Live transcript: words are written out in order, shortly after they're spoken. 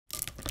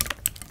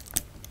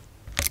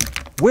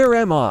Where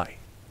am I?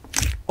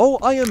 Oh,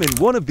 I am in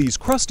one of these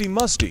crusty,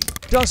 musty,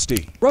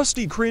 dusty,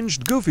 rusty,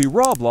 cringed, goofy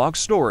Roblox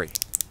story.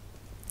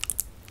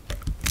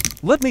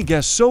 Let me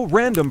guess, so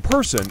random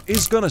person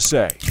is gonna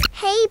say,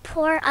 "Hey,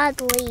 poor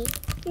ugly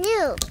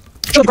noob.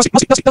 Shut up,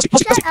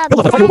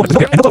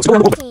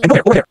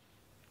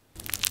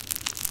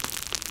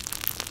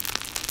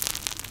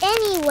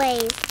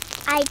 Anyways,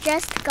 I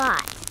just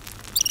got.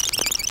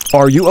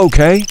 Are you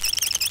okay?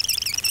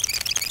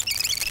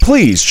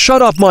 Please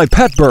shut up, my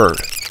pet bird.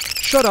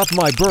 Shut up,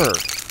 my bird.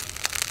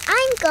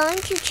 I'm going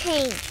to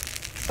change.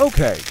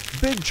 Okay,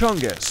 Big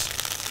Chungus.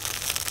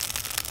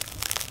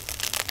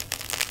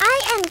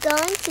 I am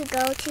going to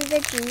go to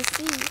the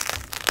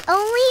GC.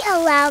 Only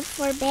allowed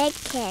for big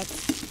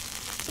kids.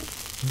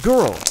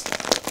 Girl,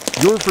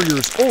 you're 4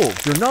 years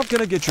old. You're not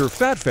gonna get your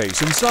fat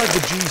face inside the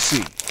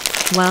GC.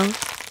 Well,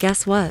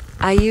 guess what?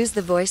 I used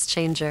the voice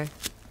changer.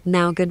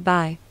 Now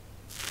goodbye.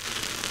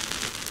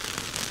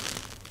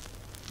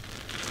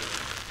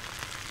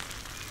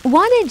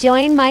 Wanna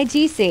join my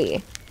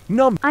GC?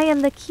 Num. I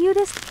am the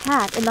cutest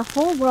cat in the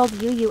whole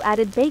world. You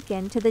added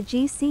bacon to the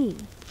GC.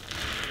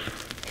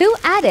 Who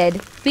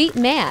added Feet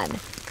Man?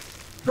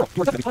 Girl,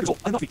 you are definitely 5 years old.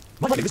 I'm not feet.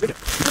 My name is Bacon.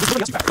 Just when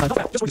you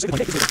say my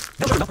name is Bacon.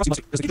 Now you're not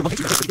musty. Does it keep your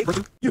musty? Does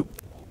it you?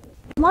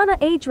 Wanna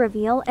age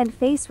reveal and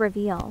face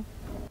reveal?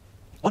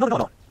 Oh, no.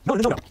 No,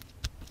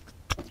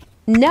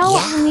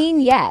 Yeah. I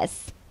mean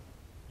yes.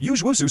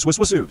 Use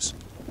woos.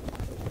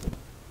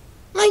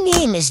 My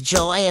name is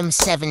Joe, I am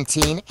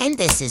 17, and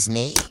this is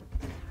me.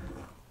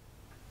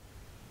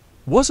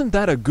 Wasn't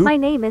that a goof? My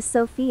name is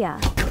Sophia.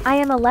 I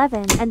am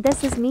 11 and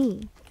this is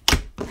me.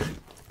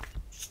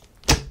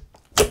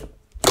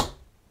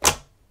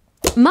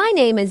 My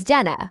name is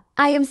Jenna.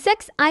 I am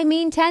 6, I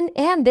mean 10,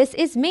 and this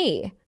is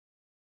me.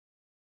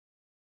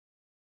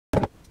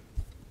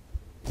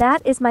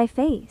 That is my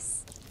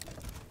face.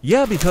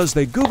 Yeah, because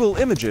they Google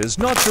images,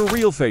 not your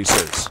real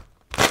faces.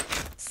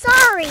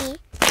 Sorry,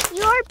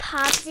 you're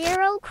Pop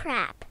Zero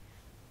crap.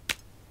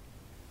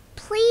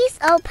 Please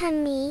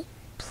open me.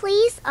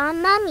 Please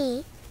on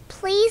Mummy.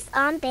 Please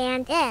on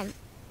Band M.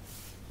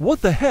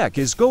 What the heck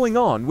is going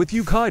on with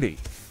you, Kaidi?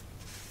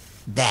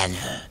 Ban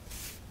her.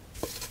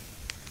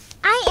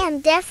 I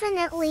am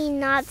definitely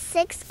not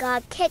 6.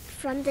 Got kicked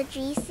from the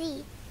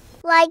GC.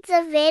 Like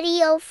the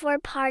video for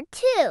part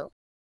 2.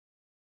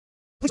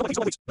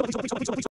 Please.